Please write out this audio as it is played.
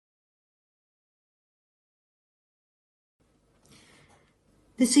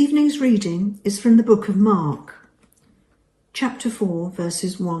This evening's reading is from the book of Mark, chapter 4,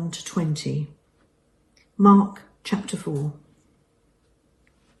 verses 1 to 20. Mark, chapter 4.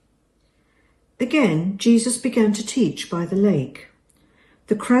 Again, Jesus began to teach by the lake.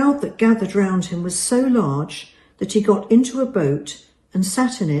 The crowd that gathered round him was so large that he got into a boat and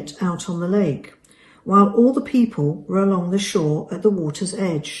sat in it out on the lake, while all the people were along the shore at the water's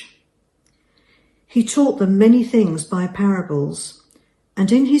edge. He taught them many things by parables, and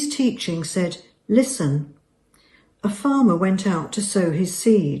in his teaching said, "Listen, a farmer went out to sow his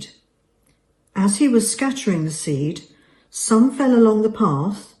seed. As he was scattering the seed, some fell along the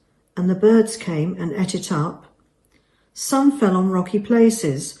path, and the birds came and ate it up. Some fell on rocky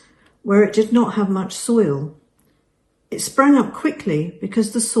places, where it did not have much soil. It sprang up quickly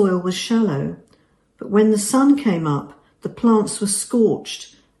because the soil was shallow, but when the sun came up, the plants were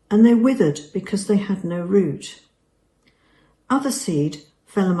scorched, and they withered because they had no root. Other seed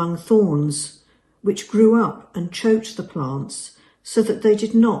fell among thorns, which grew up and choked the plants, so that they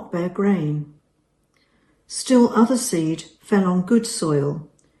did not bear grain. Still other seed fell on good soil.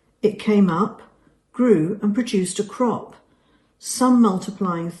 It came up, grew, and produced a crop, some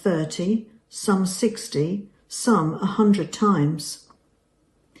multiplying 30, some 60, some 100 times."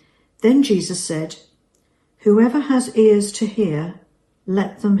 Then Jesus said, "Whoever has ears to hear,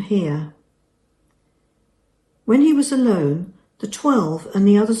 let them hear." When he was alone, the 12 and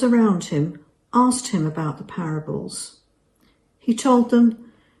the others around him asked him about the parables. He told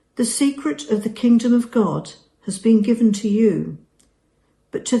them, "The secret of the kingdom of God has been given to you,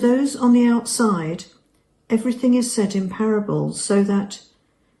 but to those on the outside, everything is said in parables, so that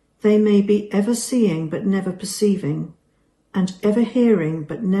they may be ever seeing but never perceiving, and ever hearing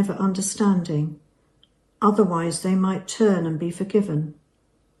but never understanding. Otherwise they might turn and be forgiven."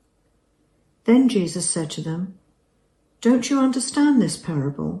 Then Jesus said to them, "Don't you understand this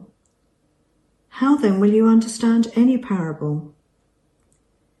parable? How then will you understand any parable?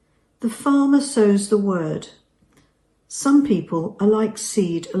 The farmer sows the word. Some people are like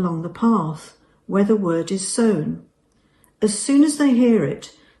seed along the path, where the word is sown. As soon as they hear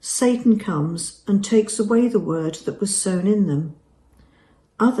it, Satan comes and takes away the word that was sown in them.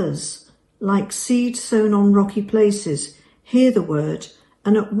 Others, like seed sown on rocky places, hear the word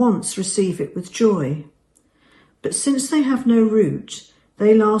and at once receive it with joy. But since they have no root,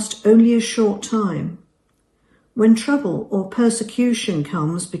 they last only a short time. When trouble or persecution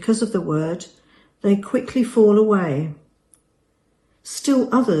comes because of the word, they quickly fall away. Still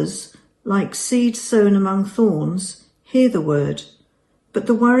others, like seed sown among thorns, hear the word, but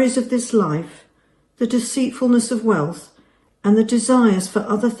the worries of this life, the deceitfulness of wealth, and the desires for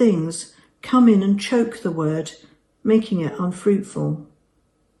other things come in and choke the word, making it unfruitful.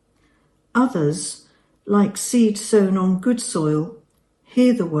 Others, like seed sown on good soil,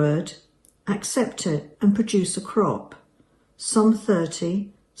 hear the word, accept it, and produce a crop, some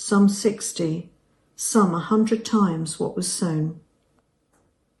 30, some 60, some 100 times what was sown."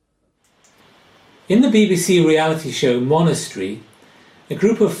 In the BBC reality show Monastery, a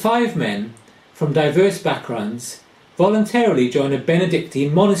group of 5 men from diverse backgrounds voluntarily join a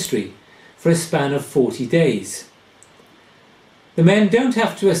Benedictine monastery for a span of 40 days. The men don't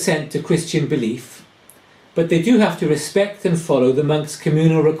have to assent to Christian belief, but they do have to respect and follow the monks'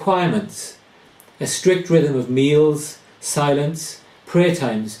 communal requirements, a strict rhythm of meals, silence, prayer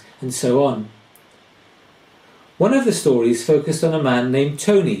times, and so on. One of the stories focused on a man named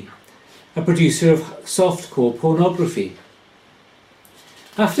Tony, a producer of softcore pornography.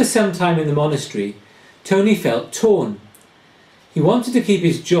 After some time in the monastery, Tony felt torn. He wanted to keep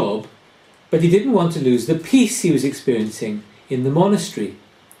his job, but he didn't want to lose the peace he was experiencing in the monastery.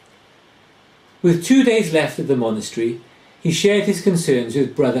 With 2 days left at the monastery, he shared his concerns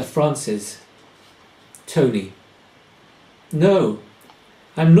with Brother Francis. "Tony, no,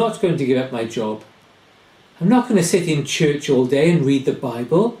 I'm not going to give up my job. I'm not going to sit in church all day and read the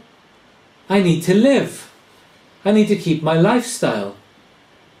Bible. I need to live. I need to keep my lifestyle.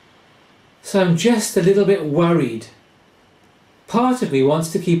 So I'm just a little bit worried. Part of me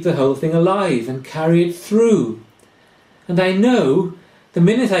wants to keep the whole thing alive and carry it through. And I know the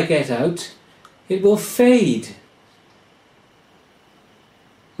minute I get out, it will fade."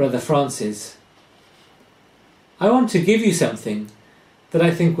 Brother Francis, I want to give you something that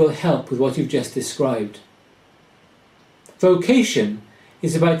I think will help with what you've just described. Vocation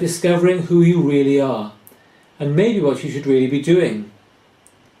is about discovering who you really are and maybe what you should really be doing.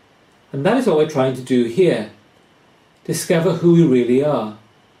 And that is what we're trying to do here, discover who we really are.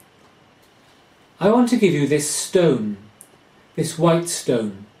 I want to give you this stone, this white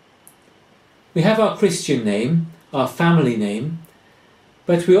stone. We have our Christian name, our family name,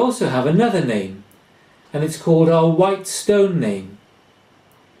 But we also have another name, and it's called our white stone name.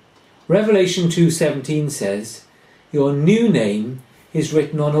 Revelation 2:17 says, "Your new name is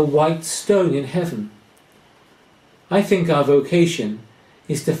written on a white stone in heaven." I think our vocation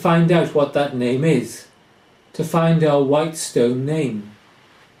is to find out what that name is, to find our white stone name.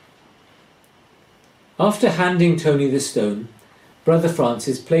 After handing Tony the stone, Brother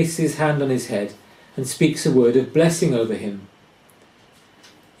Francis places his hand on his head and speaks a word of blessing over him.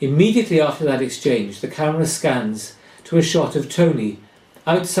 Immediately after that exchange, the camera scans to a shot of Tony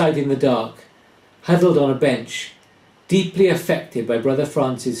outside in the dark, huddled on a bench, deeply affected by Brother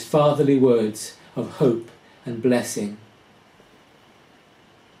Francis' fatherly words of hope and blessing.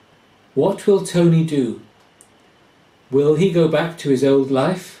 What will Tony do? Will he go back to his old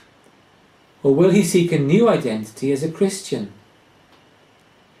life? Or will he seek a new identity as a Christian?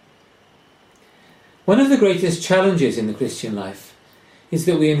 One of the greatest challenges in the Christian life is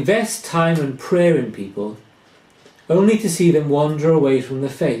that we invest time and prayer in people only to see them wander away from the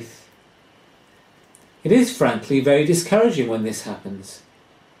faith. It is frankly very discouraging when this happens.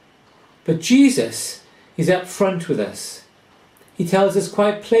 But Jesus is up front with us. He tells us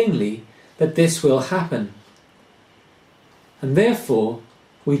quite plainly that this will happen. And therefore,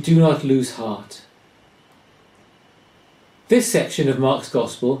 we do not lose heart. This section of Mark's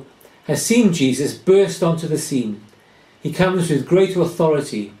Gospel has seen Jesus burst onto the scene. He comes with great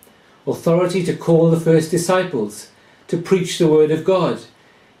authority to call the first disciples, to preach the word of God.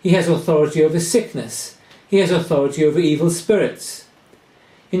 He has authority over sickness. He has authority over evil spirits.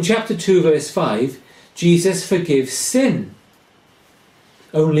 In chapter 2 verse 5, Jesus forgives sin.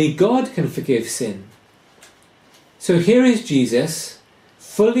 Only God can forgive sin. So here is Jesus,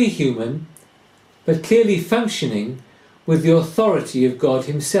 fully human, but clearly functioning with the authority of God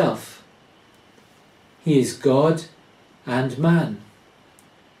himself. He is God and man.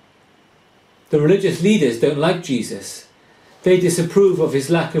 The religious leaders don't like Jesus. They disapprove of his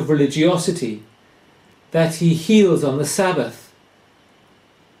lack of religiosity, that he heals on the Sabbath.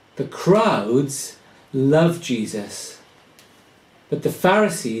 The crowds love Jesus. But the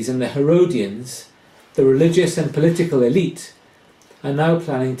Pharisees and the Herodians, the religious and political elite, are now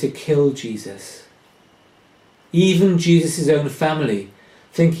planning to kill Jesus. Even Jesus' own family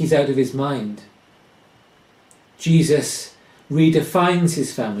think he's out of his mind. Jesus redefines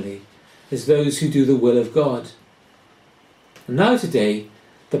his family as those who do the will of God. And now today,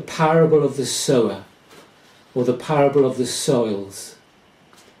 the parable of the sower, or the parable of the soils.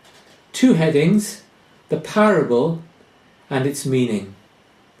 Two headings, the parable and its meaning.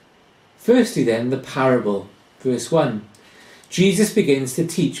 Firstly then, the parable, verse 1. Jesus begins to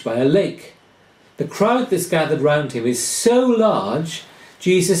teach by a lake. The crowd that's gathered round him is so large,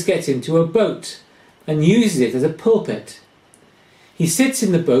 Jesus gets into a boat and uses it as a pulpit. He sits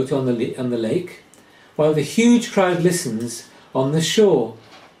in the boat on the lake, while the huge crowd listens on the shore.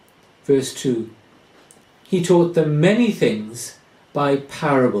 Verse 2. He taught them many things by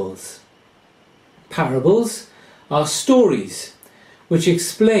parables. Parables are stories which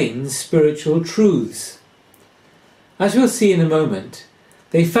explain spiritual truths. As we'll see in a moment,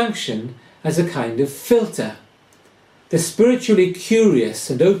 they function as a kind of filter. The spiritually curious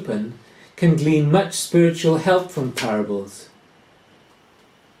and open can glean much spiritual help from parables.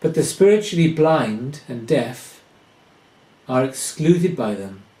 But the spiritually blind and deaf are excluded by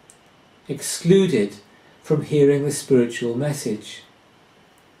them, excluded from hearing the spiritual message.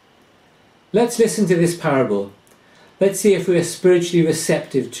 Let's listen to this parable. Let's see if we are spiritually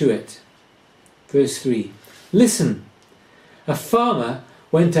receptive to it. Verse 3. Listen. A farmer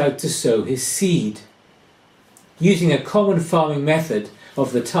went out to sow his seed. Using a common farming method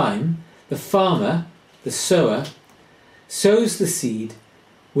of the time, the farmer, the sower, sows the seed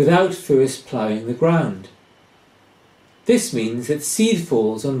without first ploughing the ground. This means that seed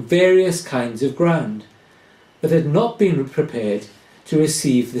falls on various kinds of ground that had not been prepared to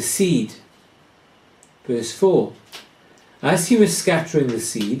receive the seed. Verse 4. As he was scattering the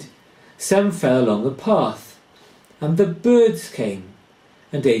seed, some fell along the path, and the birds came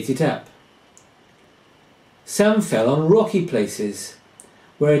and ate it up. Some fell on rocky places,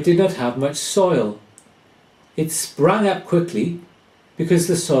 where it did not have much soil. It sprang up quickly, because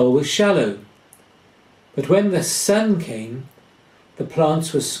the soil was shallow. But when the sun came, the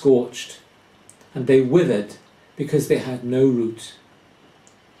plants were scorched, and they withered because they had no root.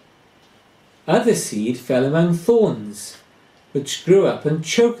 Other seed fell among thorns, which grew up and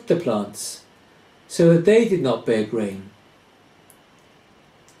choked the plants, so that they did not bear grain.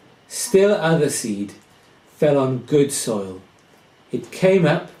 Still other seed fell on good soil. It came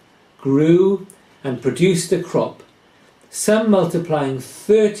up, grew, and produced a crop, some multiplying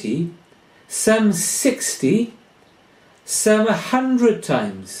 30, some 60, some 100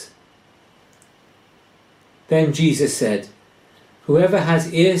 times. Then Jesus said, "Whoever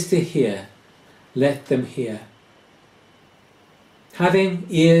has ears to hear, let them hear." Having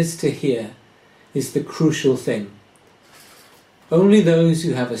ears to hear is the crucial thing. Only those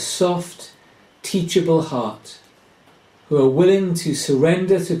who have a soft, teachable heart, who are willing to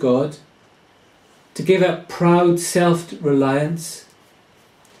surrender to God, to give up proud self-reliance,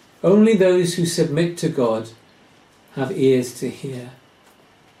 only those who submit to God have ears to hear.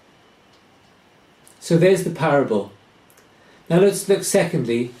 So there's the parable. Now let's look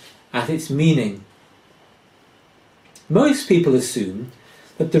secondly at its meaning. Most people assume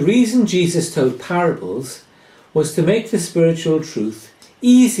that the reason Jesus told parables was to make the spiritual truth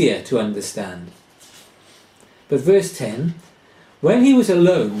easier to understand. But verse 10, when he was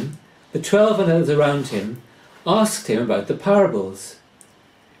alone, the 12 and others around him asked him about the parables.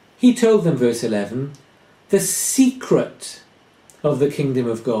 He told them, verse 11, the secret of the kingdom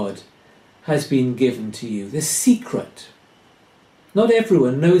of God has been given to you. The secret. Not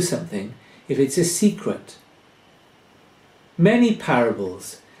everyone knows something if it's a secret. Many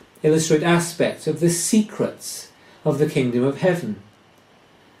parables illustrate aspects of the secrets of the kingdom of heaven.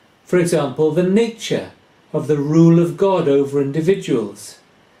 For example, the nature of the rule of God over individuals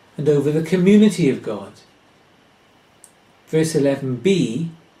and over the community of God. Verse 11b,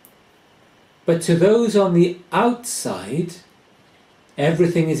 but to those on the outside,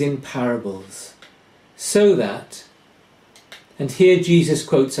 everything is in parables, so that, and here Jesus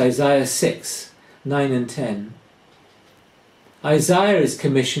quotes Isaiah 6, 9 and 10. Isaiah is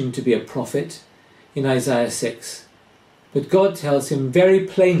commissioned to be a prophet in Isaiah 6, but God tells him very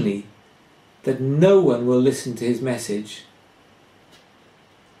plainly that no one will listen to his message.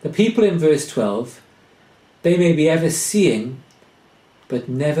 The people in verse 12, they may be ever seeing but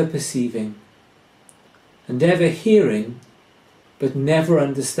never perceiving, and ever hearing but never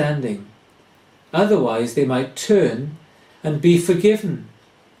understanding. Otherwise they might turn and be forgiven.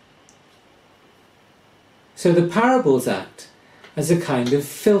 So the parables act as a kind of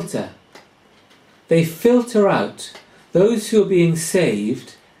filter. They filter out those who are being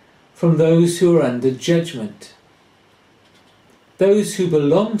saved from those who are under judgment. Those who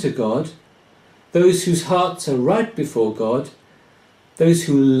belong to God, those whose hearts are right before God, those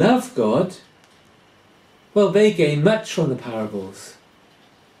who love God, well, they gain much from the parables.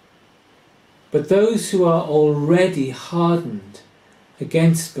 But those who are already hardened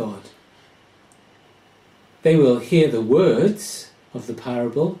against God, they will hear the words of the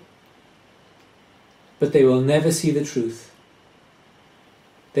parable, but they will never see the truth.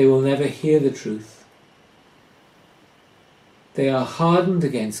 They will never hear the truth. They are hardened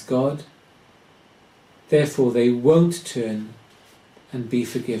against God, therefore they won't turn and be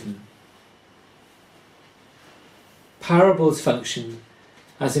forgiven. Parables function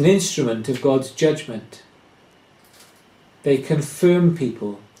as an instrument of God's judgment. They confirm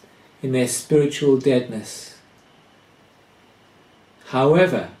people in their spiritual deadness.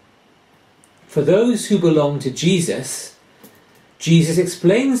 However, for those who belong to Jesus, Jesus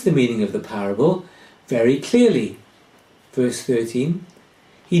explains the meaning of the parable very clearly. Verse 13,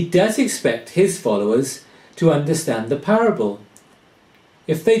 he does expect his followers to understand the parable.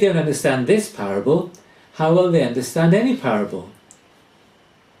 If they don't understand this parable, how will they understand any parable?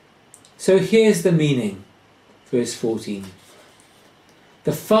 So here's the meaning. Verse 14.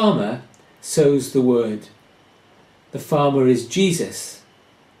 The farmer sows the word. The farmer is Jesus.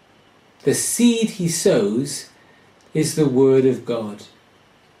 The seed he sows is the word of God.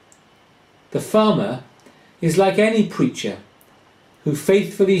 The farmer is like any preacher who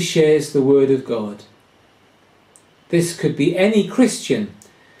faithfully shares the word of God. This could be any Christian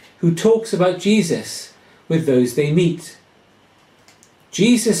who talks about Jesus with those they meet.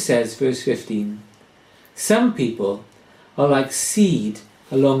 Jesus says, verse 15, some people are like seed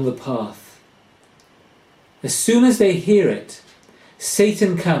along the path. As soon as they hear it,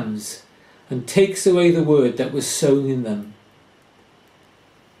 Satan comes and takes away the word that was sown in them.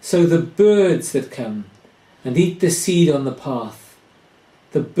 So the birds that come and eat the seed on the path,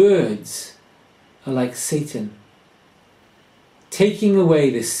 the birds are like Satan, taking away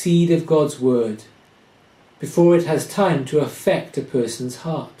the seed of God's word before it has time to affect a person's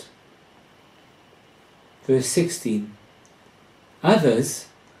heart. Verse 16. Others,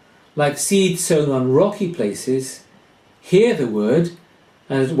 like seed sown on rocky places, hear the word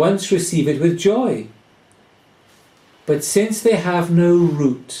and at once receive it with joy. But since they have no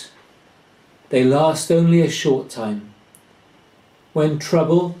root, they last only a short time. When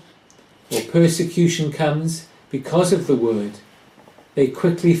trouble or persecution comes because of the word, they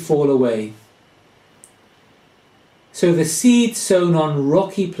quickly fall away. So the seed sown on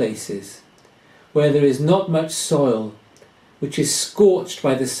rocky places, where there is not much soil, which is scorched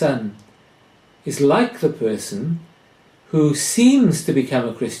by the sun, is like the person who seems to become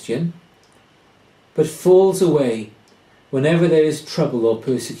a Christian, but falls away whenever there is trouble or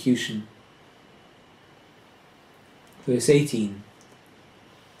persecution. Verse 18.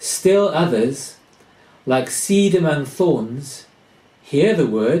 Still others, like seed among thorns, hear the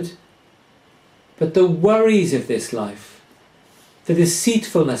word, but the worries of this life, the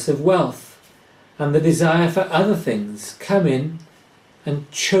deceitfulness of wealth, and the desire for other things come in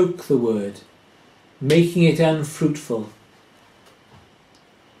and choke the word, making it unfruitful.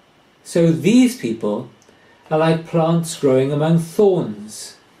 So these people are like plants growing among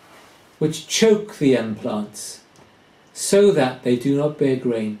thorns, which choke the young plants, so that they do not bear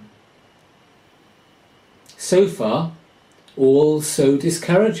grain. So far, all so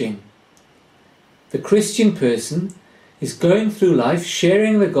discouraging. The Christian person is going through life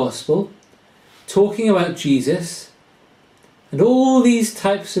sharing the gospel, talking about Jesus, and all these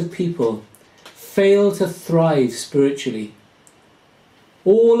types of people fail to thrive spiritually.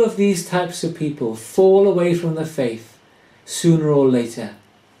 All of these types of people fall away from the faith sooner or later.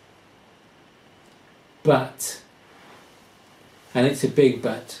 But, and it's a big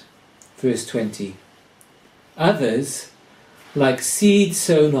but, verse 20, others, like seed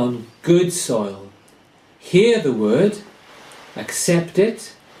sown on good soil, hear the word, accept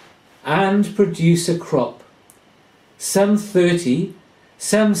it, and produce a crop. Some 30,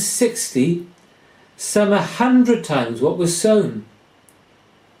 some 60, some 100 times what was sown.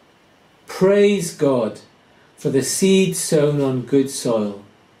 Praise God for the seed sown on good soil.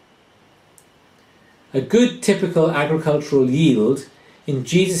 A good typical agricultural yield in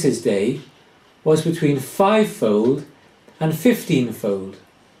Jesus' day was between 5-fold and 15-fold.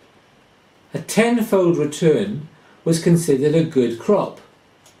 A 10-fold return was considered a good crop.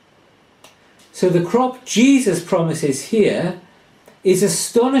 So the crop Jesus promises here is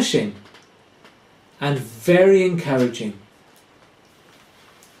astonishing and very encouraging.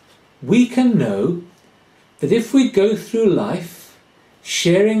 We can know that if we go through life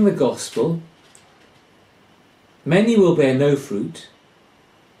sharing the gospel, many will bear no fruit,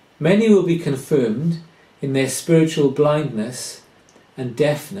 many will be confirmed in their spiritual blindness and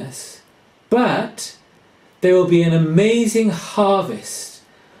deafness, but there will be an amazing harvest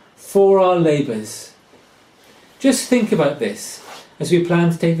for our labours. Just think about this as we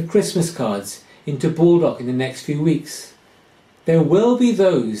plan to take the Christmas cards into Baldock in the next few weeks. There will be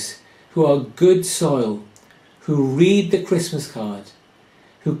those who are good soil, who read the Christmas card,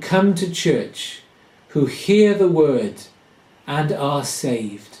 who come to church, who hear the word and are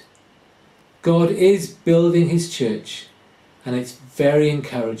saved. God is building his church, and it's very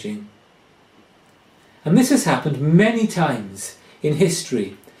encouraging. And this has happened many times in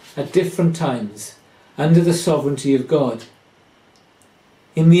history at different times under the sovereignty of God.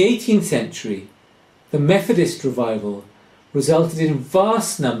 In the 18th century, the Methodist revival resulted in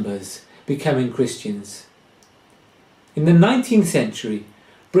vast numbers becoming Christians. In the 19th century,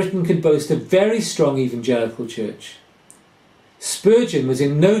 Britain could boast a very strong evangelical church. Spurgeon was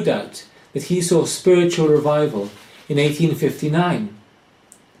in no doubt that he saw spiritual revival in 1859.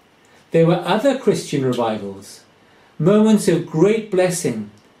 There were other Christian revivals, moments of great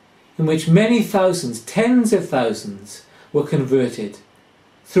blessing in which many thousands, tens of thousands, were converted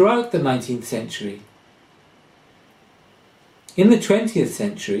throughout the 19th century. In the 20th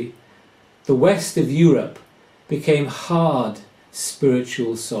century, the west of Europe became hard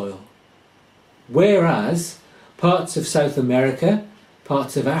spiritual soil, whereas parts of South America,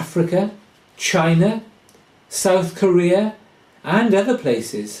 parts of Africa, China, South Korea, and other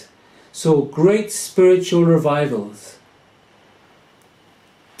places saw great spiritual revivals.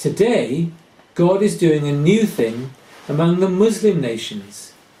 Today, God is doing a new thing among the Muslim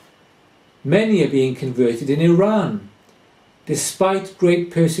nations. Many are being converted in Iran, despite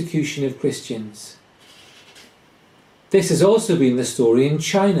great persecution of Christians. This has also been the story in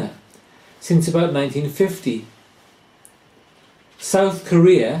China since about 1950. South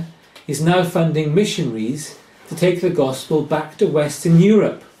Korea is now funding missionaries to take the gospel back to Western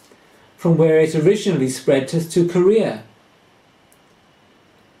Europe, from where it originally spread to Korea.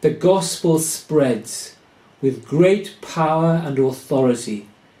 The gospel spreads with great power and authority,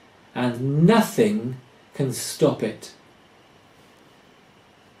 and nothing can stop it.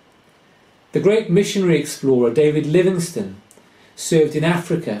 The great missionary explorer David Livingstone served in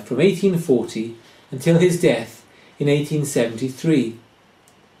Africa from 1840 until his death in 1873.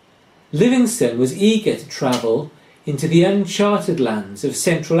 Livingstone was eager to travel into the uncharted lands of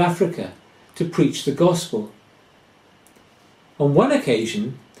Central Africa to preach the gospel. On one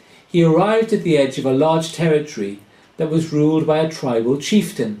occasion, he arrived at the edge of a large territory that was ruled by a tribal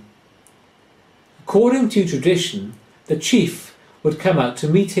chieftain. According to tradition, the chief would come out to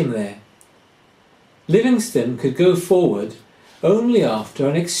meet him there. Livingstone could go forward only after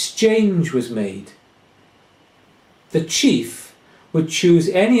an exchange was made. The chief would choose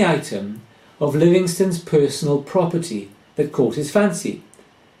any item of Livingstone's personal property that caught his fancy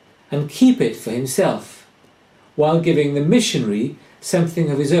and keep it for himself, while giving the missionary something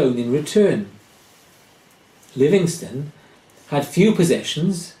of his own in return. Livingstone had few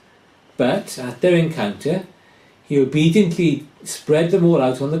possessions, but at their encounter he obediently spread them all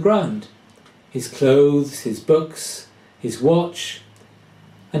out on the ground: his clothes, his books, his watch,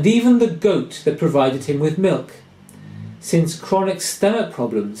 and even the goat that provided him with milk, since chronic stomach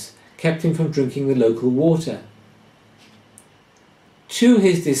problems kept him from drinking the local water. To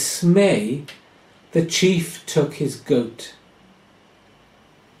his dismay, the chief took his goat.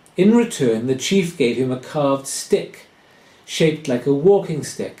 In return, the chief gave him a carved stick, shaped like a walking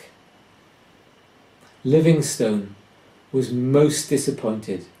stick. Livingstone was most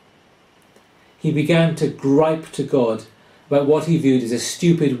disappointed. He began to gripe to God about what he viewed as a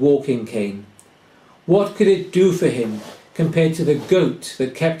stupid walking cane. What could it do for him compared to the goat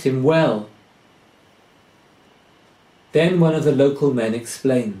that kept him well? Then one of the local men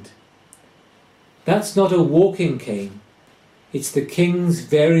explained, "That's not a walking cane. It's the king's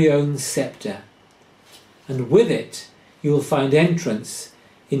very own sceptre, and with it you will find entrance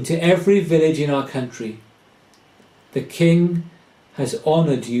into every village in our country. The king has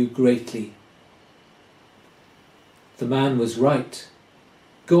honoured you greatly." The man was right.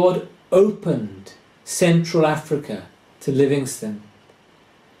 God opened Central Africa to Livingstone,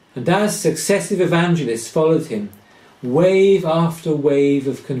 and as successive evangelists followed him, wave after wave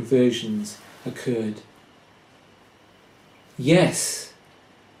of conversions occurred. Yes,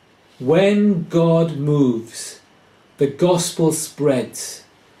 when God moves, the gospel spreads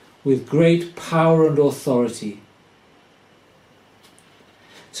with great power and authority.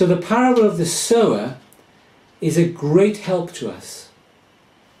 So the parable of the sower is a great help to us.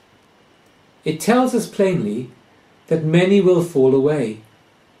 It tells us plainly that many will fall away.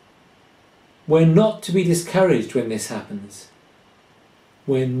 We're not to be discouraged when this happens.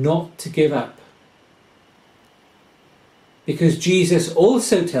 We're not to give up. Because Jesus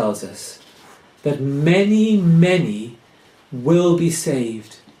also tells us that many, many will be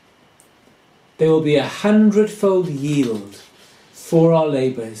saved. There will be 100-fold yield for our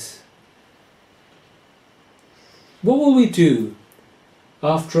labours. What will we do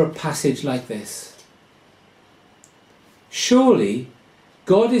after a passage like this? Surely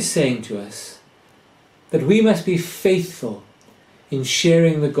God is saying to us that we must be faithful in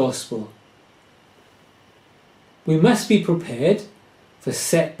sharing the gospel. We must be prepared for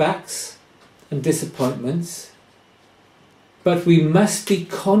setbacks and disappointments, but we must be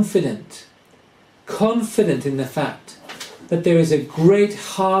confident in the fact that there is a great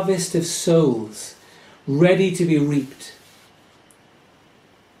harvest of souls ready to be reaped.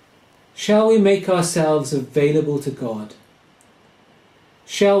 Shall we make ourselves available to God?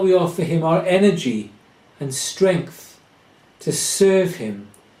 Shall we offer him our energy and strength to serve him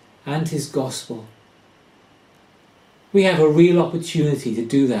and his gospel? We have a real opportunity to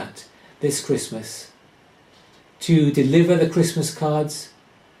do that this Christmas, to deliver the Christmas cards,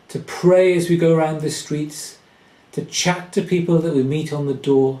 to pray as we go around the streets, to chat to people that we meet on the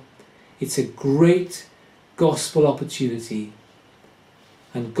door. It's a great gospel opportunity.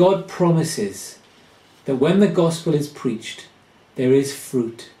 And God promises that when the gospel is preached, there is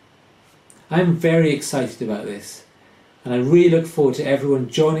fruit. I'm very excited about this, and I really look forward to everyone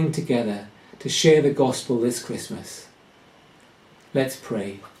joining together to share the gospel this Christmas. Let's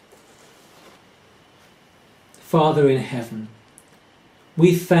pray. Father in heaven,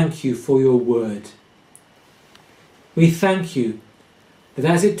 we thank you for your word. We thank you that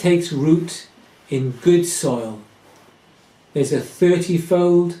as it takes root in good soil, there's a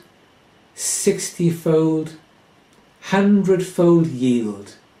 30-fold, 60-fold, 100-fold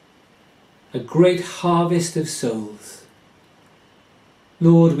yield, a great harvest of souls.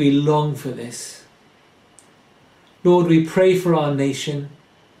 Lord, we long for this. Lord, we pray for our nation.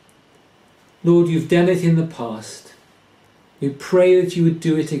 Lord, you've done it in the past. We pray that you would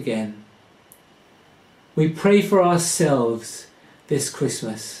do it again. We pray for ourselves this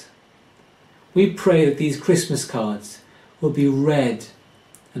Christmas. We pray that these Christmas cards will be read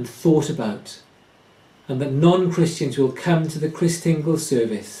and thought about, and that non-Christians will come to the Christingle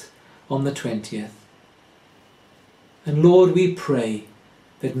service on the 20th. And Lord, we pray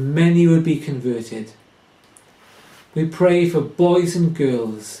that many would be converted. We pray for boys and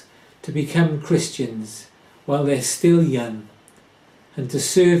girls to become Christians while they're still young and to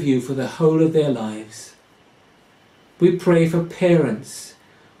serve you for the whole of their lives. We pray for parents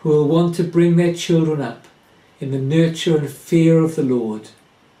who will want to bring their children up in the nurture and fear of the Lord.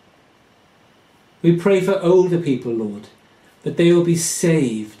 We pray for older people, Lord, that they will be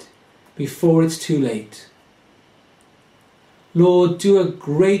saved before it's too late. Lord, do a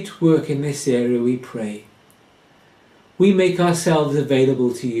great work in this area, we pray. We make ourselves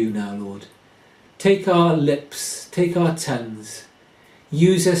available to you now, Lord. Take our lips, take our tongues.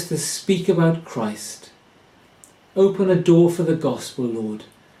 Use us to speak about Christ. Open a door for the gospel, Lord,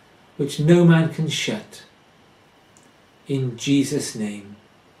 which no man can shut. In Jesus' name,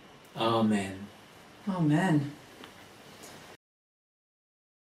 amen. Amen.